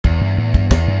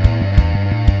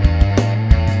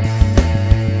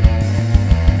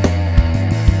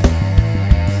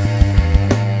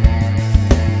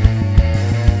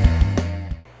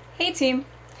team.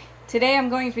 Today I'm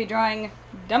going to be drawing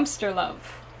Dumpster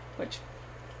Love, which,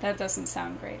 that doesn't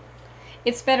sound great.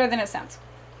 It's better than it sounds.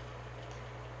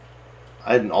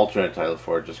 I had an alternate title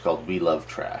for it just called We Love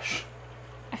Trash.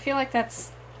 I feel like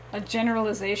that's a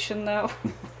generalization, though.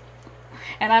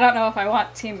 And I don't know if I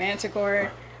want Team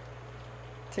Manticore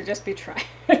to just be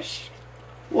trash.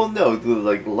 Well, no,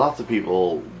 like, lots of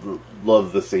people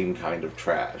love the same kind of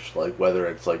trash. Like, whether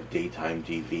it's, like, daytime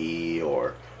TV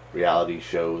or reality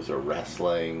shows or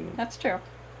wrestling. That's true.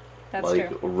 That's like,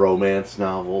 true. romance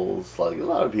novels. Like, a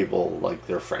lot of people, like,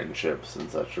 their friendships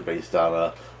and such are based on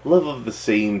a love of the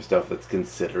same stuff that's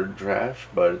considered trash,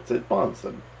 but it bonds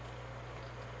them.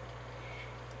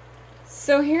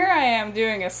 So here I am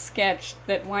doing a sketch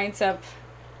that winds up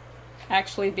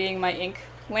actually being my ink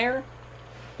layer,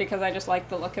 because I just like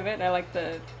the look of it. I like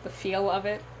the feel of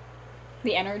it,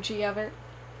 the energy of it.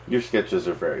 Your sketches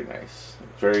are very nice.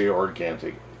 Very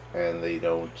organic, and they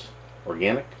don't...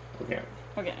 Organic? Organic.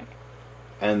 Organic.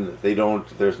 And they don't...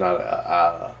 There's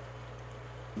not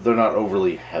they're not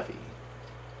overly heavy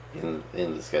in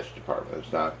the sketch department.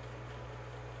 There's not...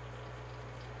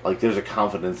 Like, there's a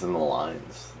confidence in the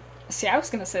lines. See, I was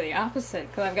going to say the opposite,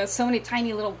 because I've got so many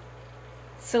tiny little,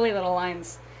 silly little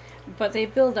lines, but they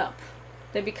build up.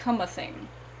 They become a thing.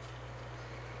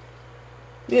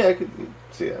 Yeah, I could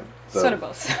see that. Sort of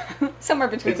both. Somewhere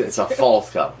between It's a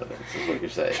false confidence, is what you're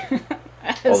saying. Well,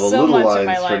 the so little much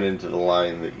lines turn into the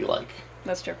line that you like.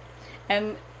 That's true.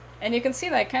 And you can see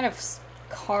that I kind of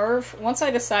carve. Once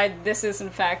I decide this is, in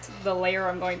fact, the layer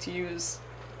I'm going to use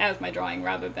as my drawing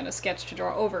rather than a sketch to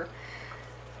draw over,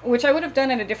 which I would have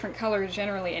done in a different color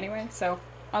generally anyway, so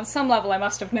on some level I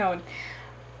must have known.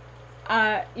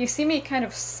 You see me kind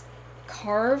of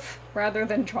carve rather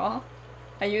than draw.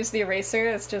 I use the eraser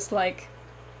as just like,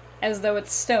 as though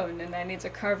it's stone and I need to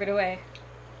carve it away.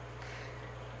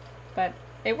 But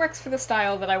it works for the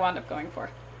style that I wound up going for.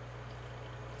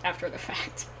 After the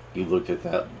fact. You looked at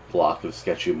that block of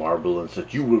sketchy marble and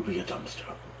said, "You will be a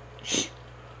dumpster.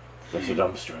 There's a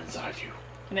dumpster inside you."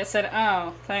 And it said,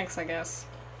 "Oh, thanks, I guess."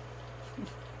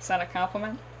 Is that a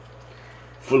compliment?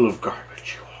 Full of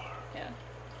garbage you are. Yeah.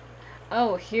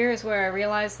 Oh, here's where I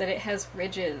realized that it has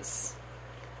ridges.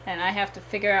 And I have to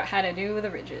figure out how to do the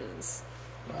ridges.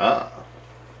 Ah.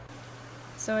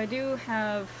 So I did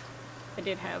have,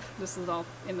 this is all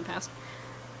in the past,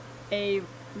 a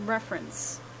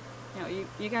reference. You know,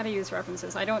 you gotta use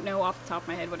references. I don't know off the top of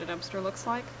my head what a dumpster looks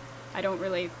like. I don't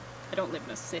live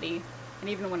in a city. And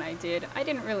even when I did, I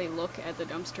didn't really look at the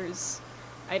dumpsters.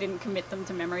 I didn't commit them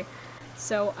to memory.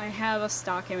 So I have a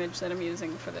stock image that I'm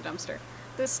using for the dumpster.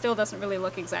 This still doesn't really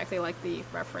look exactly like the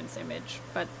reference image,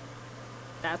 but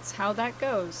that's how that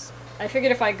goes. I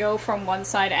figured if I go from one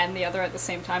side and the other at the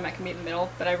same time, I can meet in the middle,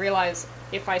 but I realize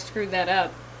if I screwed that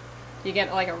up, you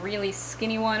get like a really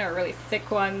skinny one or a really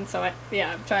thick one, so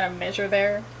I'm trying to measure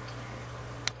there.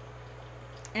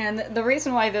 And the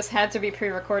reason why this had to be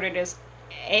pre-recorded is,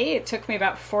 A, it took me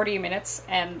about 40 minutes,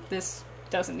 and this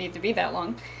doesn't need to be that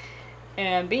long,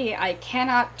 and B, I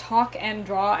cannot talk and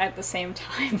draw at the same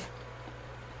time.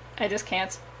 I just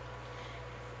can't.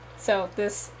 So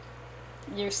this,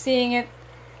 you're seeing it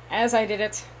as I did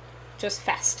it, just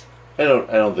fast. I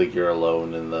don't think you're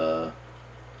alone in the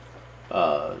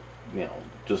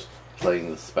just playing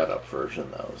the sped up version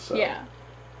though. So yeah.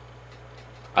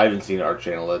 I haven't seen our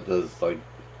channel that does like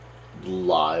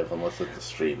live unless it's a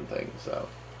stream thing, so.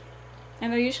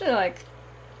 And they're usually like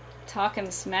talking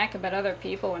smack about other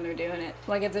people when they're doing it.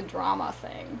 Like it's a drama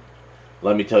thing.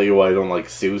 Let me tell you why I don't like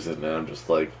Susan, and I'm just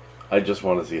like, I just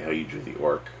want to see how you drew the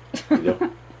orc. You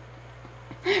know?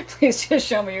 Please just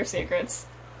show me your secrets.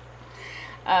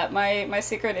 My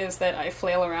secret is that I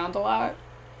flail around a lot.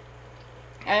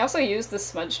 I also use the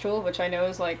smudge tool, which I know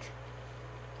is like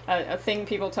a thing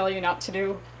people tell you not to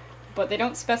do, but they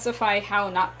don't specify how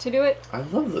not to do it. I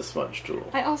love the smudge tool.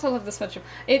 I also love the smudge tool.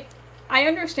 I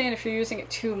understand if you're using it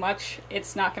too much,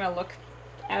 it's not going to look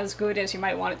as good as you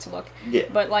might want it to look. Yeah.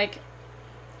 But like,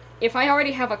 if I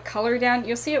already have a color down,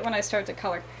 you'll see it when I start to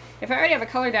color. If I already have a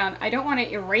color down, I don't want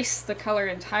to erase the color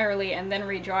entirely and then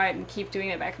redraw it and keep doing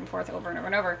it back and forth over and over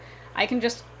and over. I can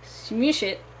just smoosh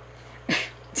it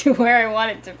to where I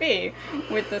want it to be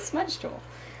with the smudge tool.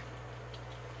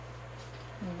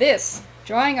 This,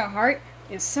 drawing a heart,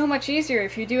 is so much easier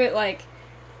if you do it like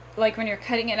when you're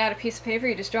cutting it out a piece of paper,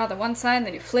 you just draw the one side and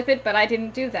then you flip it, but I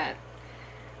didn't do that.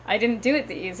 I didn't do it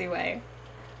the easy way.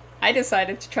 I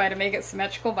decided to try to make it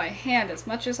symmetrical by hand as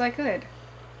much as I could.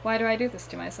 Why do I do this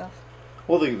to myself?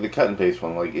 Well, the cut and paste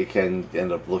one, like, it can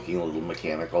end up looking a little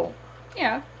mechanical.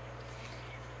 Yeah.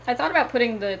 I thought about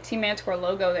putting the Team Manticore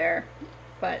logo there,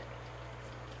 but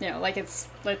You know, like it's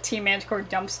the Team Manticore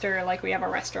dumpster, like we have a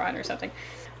restaurant or something.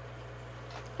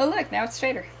 Oh look, now it's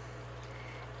straighter.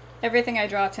 Everything I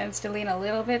draw tends to lean a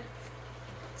little bit,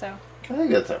 so. I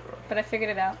think that's everyone. But I figured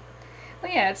it out.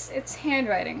 Well, yeah, it's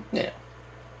handwriting. Yeah.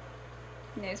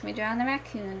 There's me drawing the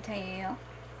raccoon tail.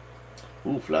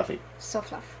 Ooh, fluffy. So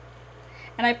fluff.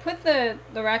 And I put the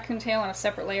raccoon tail on a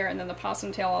separate layer, and then the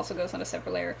possum tail also goes on a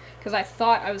separate layer, because I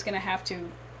thought I was going to have to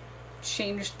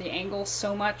change the angle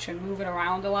so much and move it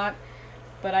around a lot,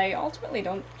 but I ultimately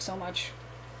don't so much.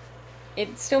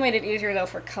 It still made it easier, though,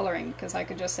 for coloring, because I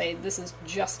could just say this is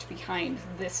just behind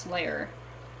this layer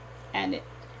and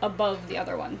above the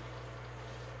other one.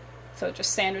 So it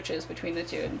just sandwiches between the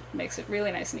two and makes it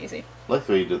really nice and easy. I like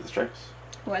the way you did the stripes.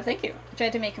 Well, thank you. I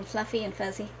tried to make them fluffy and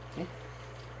fuzzy. Yeah.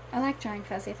 I like drawing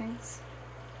fuzzy things.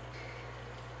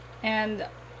 And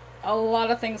a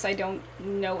lot of things I don't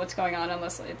know what's going on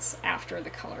unless it's after the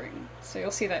coloring. So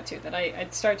you'll see that too, that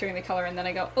I'd start doing the color and then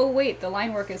I go, oh wait, the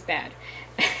line work is bad.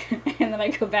 And then I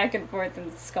go back and forth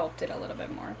and sculpt it a little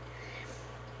bit more.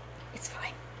 It's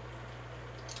fine.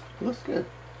 It looks good.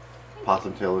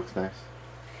 Possum tail looks nice.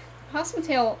 Possum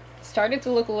tail started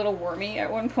to look a little wormy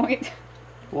at one point.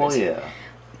 Well, yeah.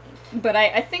 But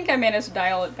I think I managed to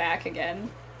dial it back again.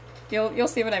 You'll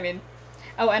see what I mean.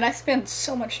 Oh, and I spent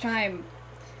so much time.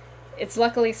 It's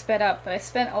luckily sped up, but I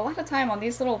spent a lot of time on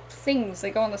these little things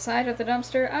that go on the side of the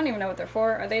dumpster. I don't even know what they're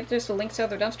for. Are they just a link to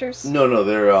other dumpsters? No,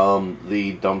 they're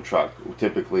the dump truck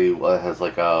typically has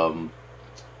like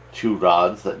 2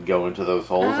 rods that go into those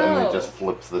holes, and it just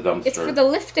flips the dumpster. It's for the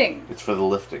lifting. It's for the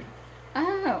lifting.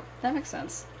 Oh, that makes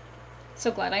sense. So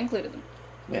glad I included them.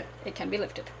 Yeah. It can be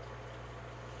lifted.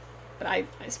 But I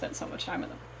spent so much time with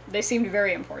them. They seemed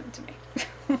very important to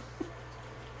me.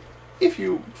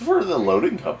 For the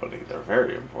loading company, they're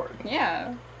very important.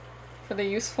 Yeah. For the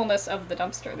usefulness of the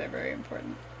dumpster, they're very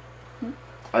important.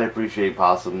 I appreciate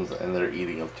possums and their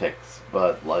eating of ticks,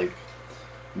 but, like,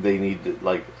 they need to,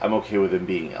 like, I'm okay with them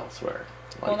being elsewhere.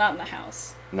 Like, Well, not in the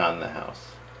house. not in the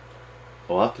house.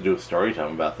 We'll have to do a story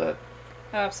time about that.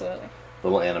 Oh, absolutely.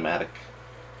 Little animatic.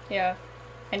 Yeah.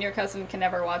 And your cousin can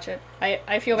never watch it.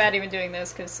 I feel bad even doing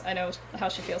this, because I know how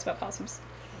she feels about possums.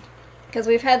 Because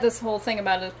we've had this whole thing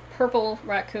about a purple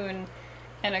raccoon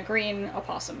and a green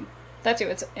opossum. That too,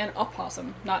 it's an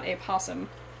opossum, not a possum.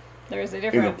 There is a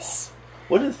difference.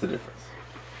 What is the difference?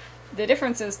 The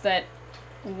difference is that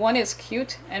one is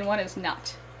cute and one is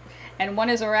not. And one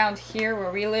is around here where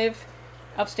we live,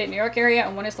 upstate New York area,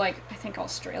 and one is like, I think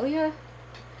Australia?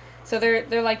 So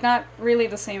they're like not really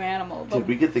the same animal. But Did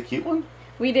we get the cute one?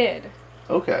 we did.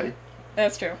 Okay.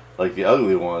 That's true. Like the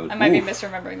ugly one. I might be Oof.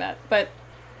 misremembering that. But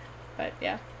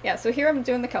yeah. Yeah, so here I'm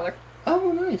doing the color.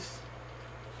 Oh, nice.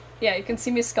 Yeah, you can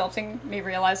see me sculpting, me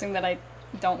realizing that I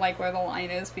don't like where the line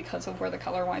is because of where the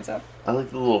color winds up. I like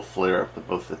the little flare up that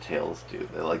both the tails do.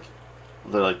 They're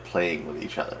like playing with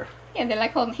each other. Yeah, they're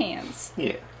like holding hands.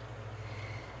 Yeah.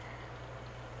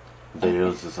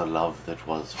 Theirs is a love that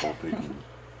was forbidden.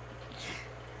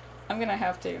 I'm gonna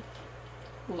have to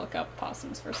look up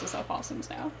possums versus opossums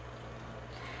now.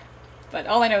 But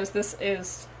all I know is this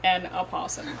is an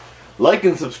opossum. Like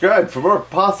and subscribe for more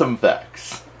possum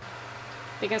facts.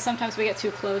 Because sometimes we get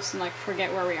too close and like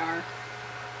forget where we are.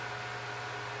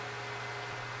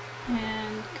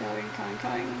 And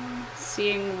going.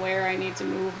 Seeing where I need to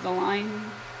move the line.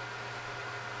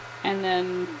 And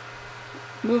then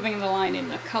moving the line in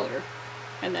the color.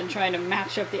 And then trying to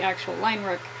match up the actual line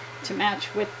work to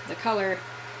match with the color.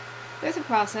 There's a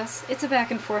process. It's a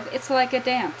back and forth. It's like a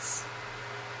dance.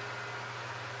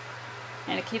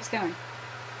 And it keeps going.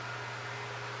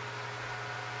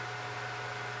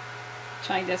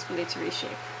 Trying desperately to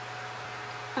reshape.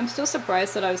 I'm still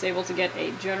surprised that I was able to get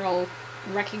a general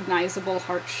recognizable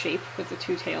heart shape with the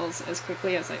 2 tails as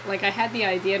quickly as I had the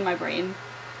idea in my brain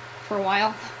for a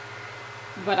while,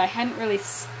 but I hadn't really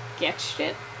sketched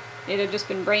it. It had just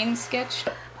been brain sketched.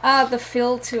 Ah, the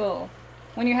fill tool.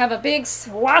 When you have a big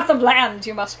swath of land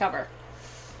you must cover.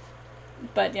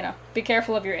 But, you know, be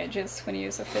careful of your edges when you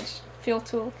use a fill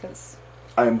tool, because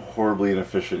I'm horribly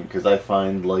inefficient because I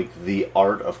find, like, the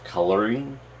art of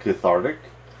coloring cathartic.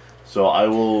 So I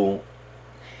will...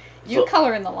 You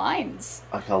color in the lines.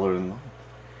 I color in the lines.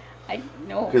 I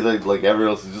know. Because, like,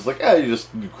 everyone else is just like, you just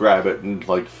grab it and,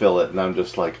 like, fill it. And I'm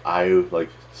just like,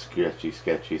 sketchy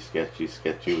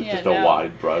with just a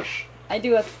wide brush. I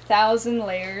do 1,000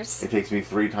 layers. It takes me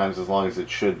 3 times as long as it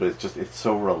should, but it's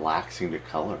so relaxing to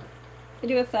color. I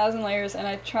do 1,000 layers, and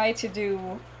I try to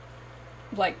do,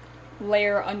 like,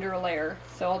 layer under layer.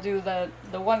 So I'll do the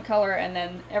one color, and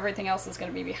then everything else is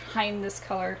going to be behind this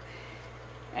color.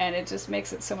 and it just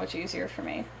makes it so much easier for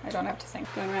me. I don't have to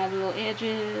think. Going around the little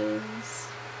edges,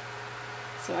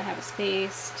 so I have a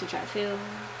space to try to fill.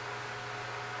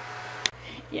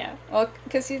 Yeah, well,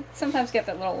 because you sometimes get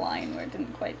that little line where it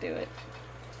didn't quite do it.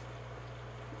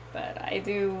 But I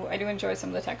do enjoy some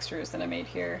of the textures that I made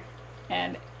here.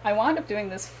 And I wound up doing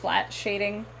this flat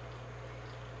shading.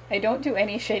 I don't do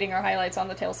any shading or highlights on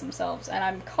the tails themselves, and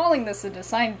I'm calling this a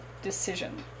design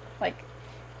decision. Like,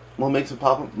 well, makes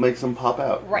them pop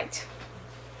out. Right.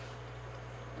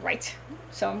 Right.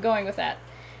 So I'm going with that.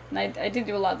 And I did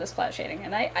do a lot of this flat shading,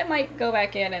 and I might go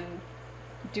back in and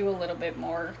do a little bit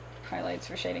more highlights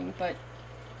for shading, but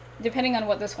depending on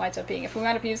what this winds up being. If we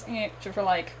wind up using it for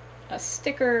like a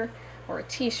sticker or a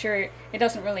t-shirt, it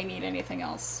doesn't really need anything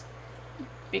else,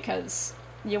 because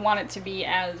you want it to be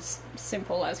as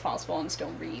simple as possible and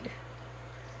still read.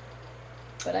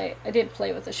 But I did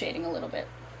play with the shading a little bit.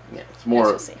 Yeah,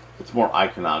 it's more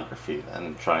iconography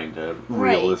than trying to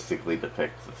realistically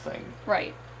depict the thing.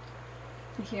 Right.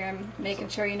 Here I'm making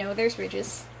sure you know there's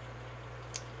ridges.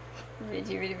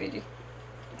 Ridgy.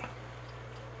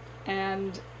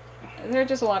 And there are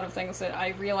just a lot of things that I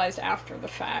realized after the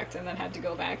fact and then had to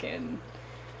go back in.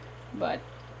 But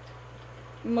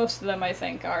most of them, I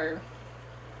think,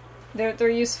 they're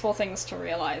useful things to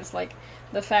realize. Like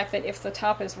the fact that if the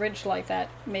top is ridged like that,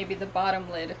 maybe the bottom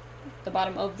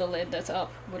of the lid that's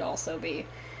up would also be.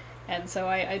 And so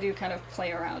I do kind of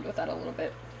play around with that a little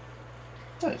bit.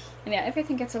 Nice. And yeah,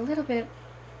 everything gets a little bit,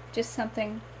 just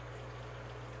something.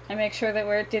 I make sure that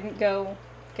where it didn't go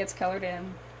gets colored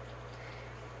in.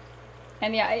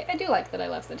 And yeah, I do like that I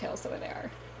left the tails the way they are.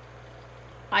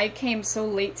 I came so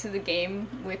late to the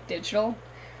game with digital,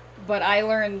 but I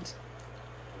learned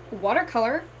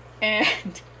watercolor,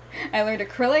 and I learned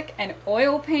acrylic and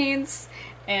oil paints,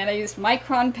 and I used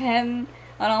micron pen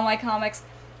on all my comics.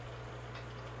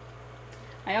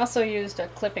 I also used a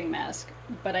clipping mask,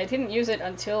 but I didn't use it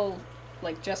until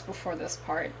like just before this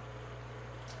part.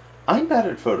 I'm bad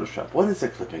at Photoshop. What is a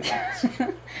clipping mask?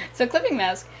 So clipping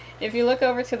mask, if you look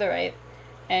over to the right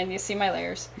and you see my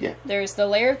layers, yeah. There's the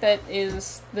layer that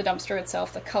is the dumpster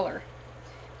itself, the color.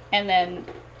 And then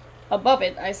above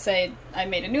it, I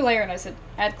made a new layer and I said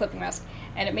add clipping mask,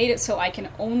 and it made it so I can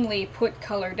only put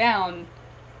color down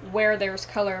where there's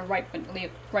color right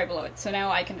below it. So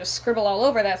now I can just scribble all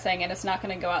over that thing and it's not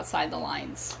going to go outside the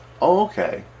lines. Oh,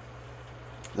 okay.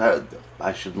 That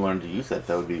I should learn to use that.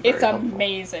 That would be very helpful. It's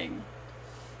amazing.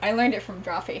 I learned it from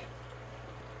Drawfee.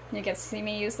 You get to see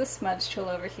me use the smudge tool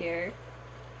over here.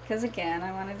 Because again,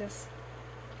 I want to just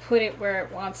put it where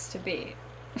it wants to be.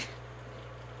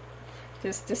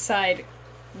 Just decide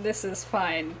this is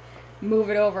fine. Move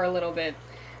it over a little bit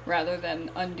rather than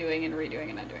undoing and redoing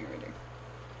and undoing and redoing.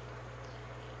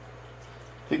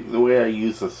 I think the way I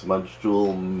use the smudge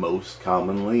tool most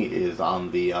commonly is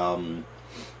on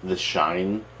the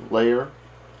shine layer.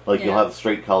 Like, you'll have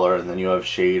straight color, and then you have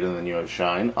shade, and then you have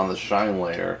shine. On the shine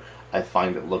layer, I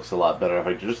find it looks a lot better if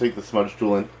I just take the smudge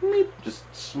tool and just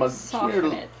smear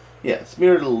it. Yeah,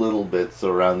 smear it a little bit so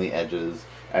around the edges,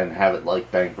 and have it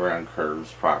like bank around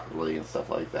curves properly and stuff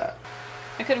like that.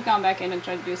 I could have gone back in and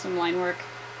tried to do some line work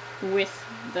with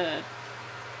the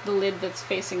lid that's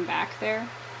facing back there,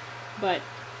 but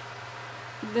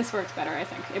this works better, I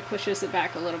think. It pushes it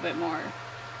back a little bit more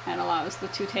and allows the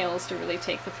two tails to really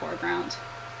take the foreground.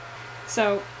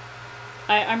 So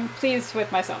I'm pleased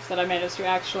with myself that I managed to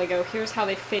actually go, here's how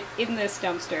they fit in this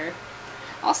dumpster.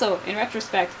 Also, in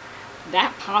retrospect,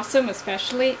 that possum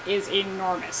especially is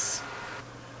enormous.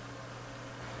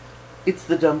 It's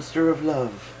the dumpster of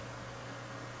love.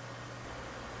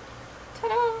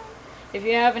 Ta-da! If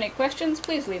you have any questions,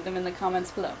 please leave them in the comments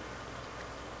below.